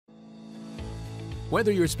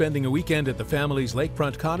Whether you're spending a weekend at the family's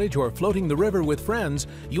lakefront cottage or floating the river with friends,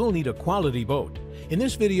 you'll need a quality boat. In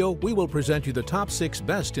this video, we will present you the top 6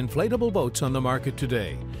 best inflatable boats on the market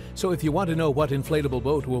today. So if you want to know what inflatable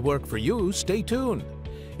boat will work for you, stay tuned.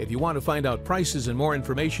 If you want to find out prices and more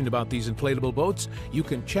information about these inflatable boats, you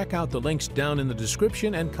can check out the links down in the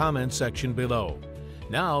description and comment section below.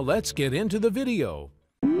 Now let's get into the video.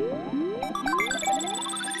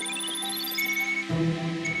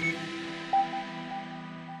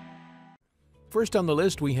 First on the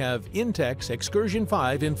list we have Intex Excursion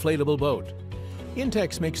 5 Inflatable Boat.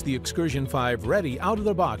 Intex makes the Excursion 5 ready out of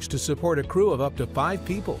the box to support a crew of up to 5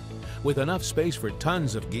 people. With enough space for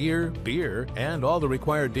tons of gear, beer, and all the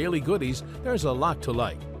required daily goodies, there's a lot to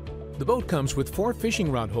like. The boat comes with 4 fishing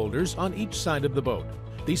rod holders on each side of the boat.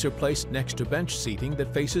 These are placed next to bench seating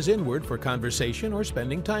that faces inward for conversation or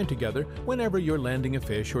spending time together whenever you're landing a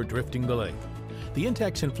fish or drifting the lake. The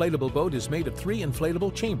Intex inflatable boat is made of 3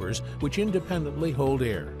 inflatable chambers which independently hold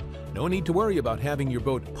air. No need to worry about having your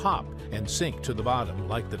boat pop and sink to the bottom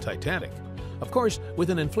like the Titanic. Of course, with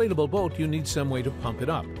an inflatable boat you need some way to pump it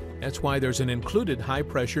up. That's why there's an included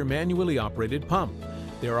high-pressure manually operated pump.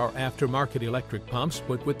 There are aftermarket electric pumps,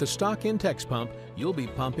 but with the stock Intex pump, you'll be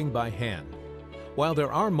pumping by hand. While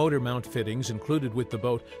there are motor mount fittings included with the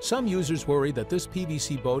boat, some users worry that this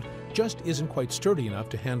PVC boat just isn't quite sturdy enough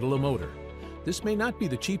to handle a motor. This may not be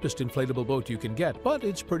the cheapest inflatable boat you can get, but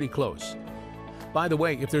it's pretty close. By the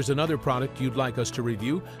way, if there's another product you'd like us to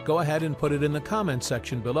review, go ahead and put it in the comments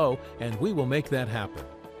section below, and we will make that happen.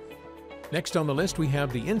 Next on the list we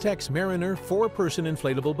have the Intex Mariner 4-person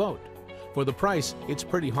inflatable boat. For the price, it's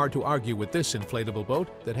pretty hard to argue with this inflatable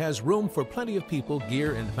boat that has room for plenty of people,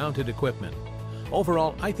 gear, and mounted equipment.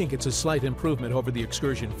 Overall, I think it's a slight improvement over the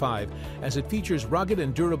Excursion 5, as it features rugged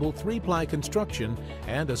and durable 3-ply construction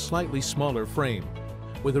and a slightly smaller frame.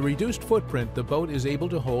 With a reduced footprint, the boat is able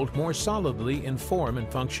to hold more solidly in form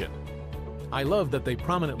and function. I love that they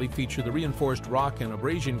prominently feature the reinforced rock and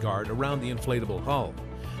abrasion guard around the inflatable hull.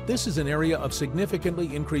 This is an area of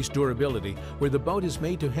significantly increased durability where the boat is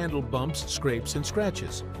made to handle bumps, scrapes, and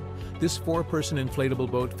scratches. This 4-person inflatable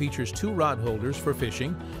boat features 2 rod holders for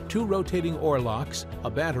fishing, 2 rotating oar locks, a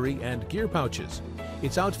battery, and gear pouches.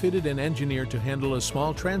 It's outfitted and engineered to handle a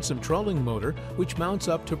small transom trolling motor which mounts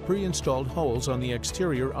up to pre-installed holes on the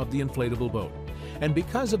exterior of the inflatable boat. And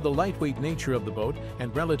because of the lightweight nature of the boat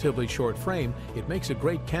and relatively short frame, it makes a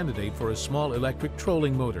great candidate for a small electric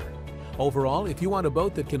trolling motor. Overall, if you want a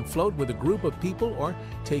boat that can float with a group of people or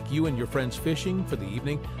take you and your friends fishing for the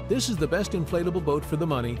evening, this is the best inflatable boat for the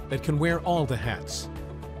money that can wear all the hats.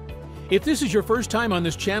 If this is your first time on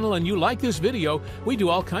this channel and you like this video, we do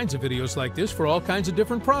all kinds of videos like this for all kinds of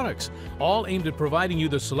different products, all aimed at providing you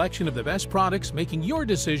the selection of the best products, making your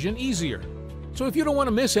decision easier. So if you don't want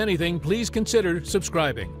to miss anything, please consider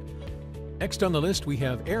subscribing. Next on the list we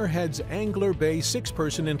have Airhead's Angler Bay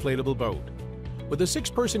 6-person inflatable boat. With a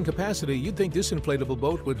 6-person capacity, you'd think this inflatable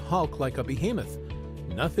boat would hulk like a behemoth.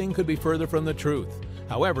 Nothing could be further from the truth.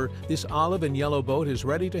 However, this olive and yellow boat is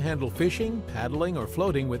ready to handle fishing, paddling, or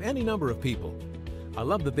floating with any number of people. I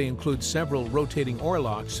love that they include several rotating oar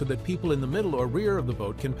locks so that people in the middle or rear of the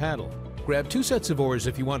boat can paddle. Grab 2 sets of oars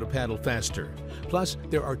if you want to paddle faster. Plus,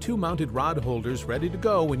 there are 2 mounted rod holders ready to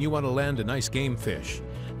go when you want to land a nice game fish.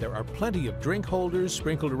 There are plenty of drink holders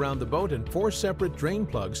sprinkled around the boat and 4 separate drain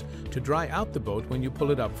plugs to dry out the boat when you pull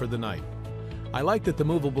it up for the night. I like that the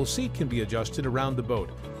movable seat can be adjusted around the boat.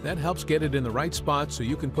 That helps get it in the right spot so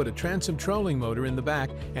you can put a transom trolling motor in the back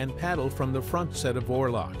and paddle from the front set of oar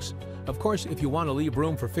locks. Of course, if you want to leave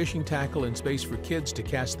room for fishing tackle and space for kids to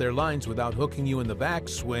cast their lines without hooking you in the back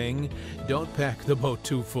swing, don't pack the boat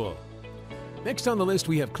too full. Next on the list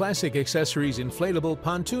we have Classic Accessories Inflatable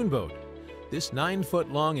Pontoon Boat. This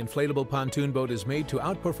 9-foot-long inflatable pontoon boat is made to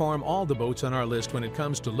outperform all the boats on our list when it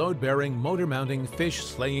comes to load-bearing, motor-mounting,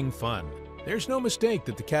 fish-slaying fun. There's no mistake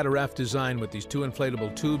that the cataract design with these 2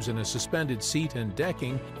 inflatable tubes and a suspended seat and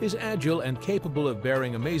decking is agile and capable of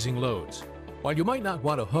bearing amazing loads. While you might not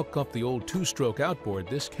want to hook up the old 2-stroke outboard,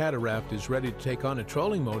 this cataract is ready to take on a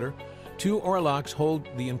trolling motor. 2 oar locks hold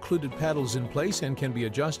the included paddles in place and can be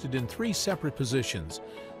adjusted in 3 separate positions.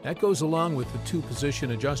 That goes along with the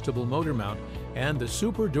 2-position adjustable motor mount and the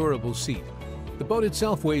super durable seat. The boat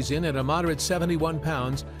itself weighs in at a moderate 71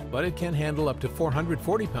 pounds, but it can handle up to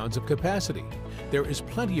 440 pounds of capacity. There is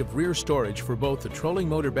plenty of rear storage for both the trolling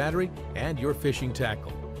motor battery and your fishing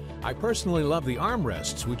tackle. I personally love the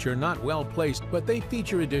armrests, which are not well placed, but they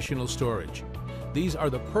feature additional storage. These are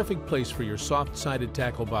the perfect place for your soft-sided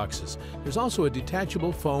tackle boxes. There's also a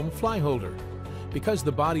detachable foam fly holder. Because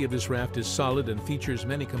the body of this raft is solid and features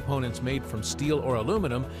many components made from steel or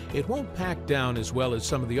aluminum, it won't pack down as well as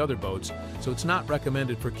some of the other boats, so it's not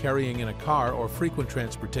recommended for carrying in a car or frequent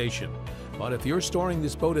transportation. But if you're storing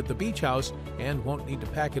this boat at the beach house and won't need to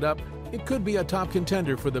pack it up, it could be a top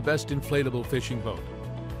contender for the best inflatable fishing boat.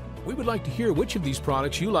 We would like to hear which of these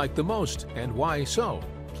products you like the most and why so.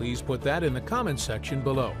 Please put that in the comments section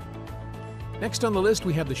below. Next on the list,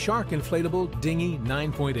 we have the Shark Inflatable Dinghy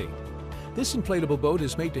 9.8. This inflatable boat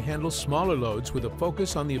is made to handle smaller loads with a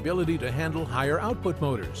focus on the ability to handle higher output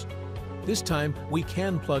motors. This time, we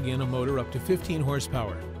can plug in a motor up to 15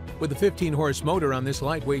 horsepower. With a 15-horse motor on this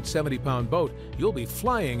lightweight 70-pound boat, you'll be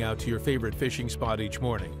flying out to your favorite fishing spot each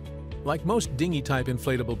morning. Like most dinghy-type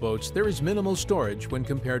inflatable boats, there is minimal storage when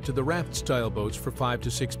compared to the raft-style boats for 5 to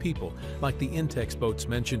 6 people, like the Intex boats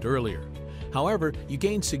mentioned earlier. However, you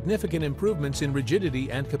gain significant improvements in rigidity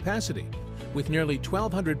and capacity. With nearly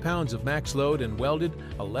 1,200 pounds of max load and welded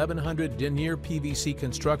 1,100 denier PVC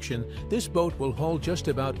construction, this boat will hold just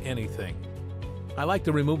about anything. I like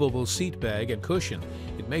the removable seat bag and cushion.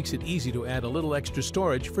 It makes it easy to add a little extra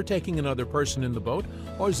storage for taking another person in the boat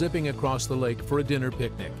or zipping across the lake for a dinner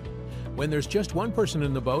picnic. When there's just one person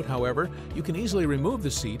in the boat, however, you can easily remove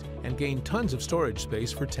the seat and gain tons of storage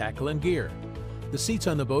space for tackle and gear. The seats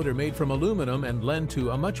on the boat are made from aluminum and lend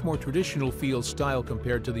to a much more traditional feel style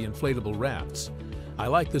compared to the inflatable rafts. I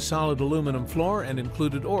like the solid aluminum floor and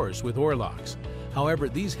included oars with oar locks. However,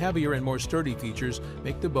 these heavier and more sturdy features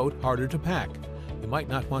make the boat harder to pack. You might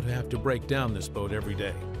not want to have to break down this boat every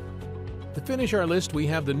day. To finish our list, we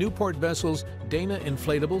have the Newport Vessels Dana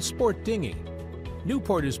Inflatable Sport Dinghy.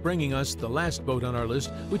 Newport is bringing us the last boat on our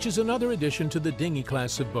list, which is another addition to the dinghy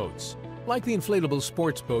class of boats. Like the inflatable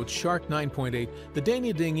sports boat Shark 9.8, the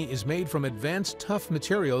Dana Dinghy is made from advanced tough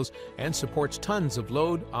materials and supports tons of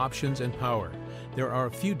load, options, and power. There are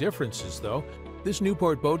a few differences though. This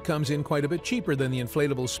Newport boat comes in quite a bit cheaper than the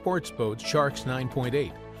inflatable sports boat Shark's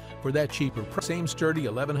 9.8. For that cheaper price, same sturdy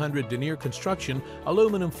 1,100 denier construction,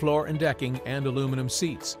 aluminum floor and decking, and aluminum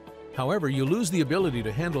seats. However, you lose the ability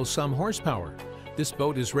to handle some horsepower. This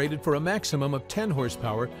boat is rated for a maximum of 10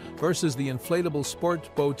 horsepower versus the inflatable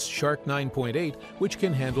sport boat's Shark 9.8, which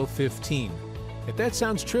can handle 15. If that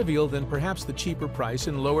sounds trivial, then perhaps the cheaper price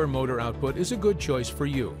and lower motor output is a good choice for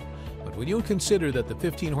you. But when you consider that the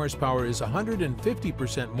 15 horsepower is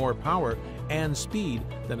 150% more power and speed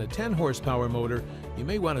than a 10 horsepower motor, you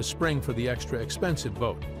may want to spring for the extra expensive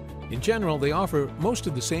boat. In general, they offer most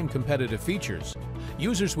of the same competitive features.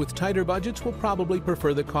 Users with tighter budgets will probably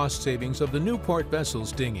prefer the cost savings of the Newport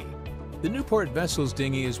Vessels Dinghy. The Newport Vessels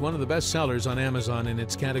Dinghy is one of the best sellers on Amazon in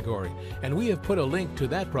its category, and we have put a link to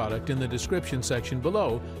that product in the description section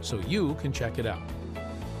below so you can check it out.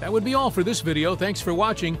 That would be all for this video. Thanks for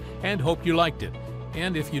watching and hope you liked it.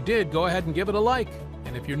 And if you did, go ahead and give it a like.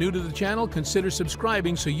 And if you're new to the channel, consider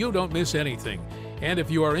subscribing so you don't miss anything. And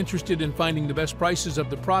if you are interested in finding the best prices of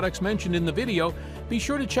the products mentioned in the video, be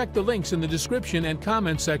sure to check the links in the description and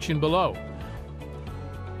comment section below.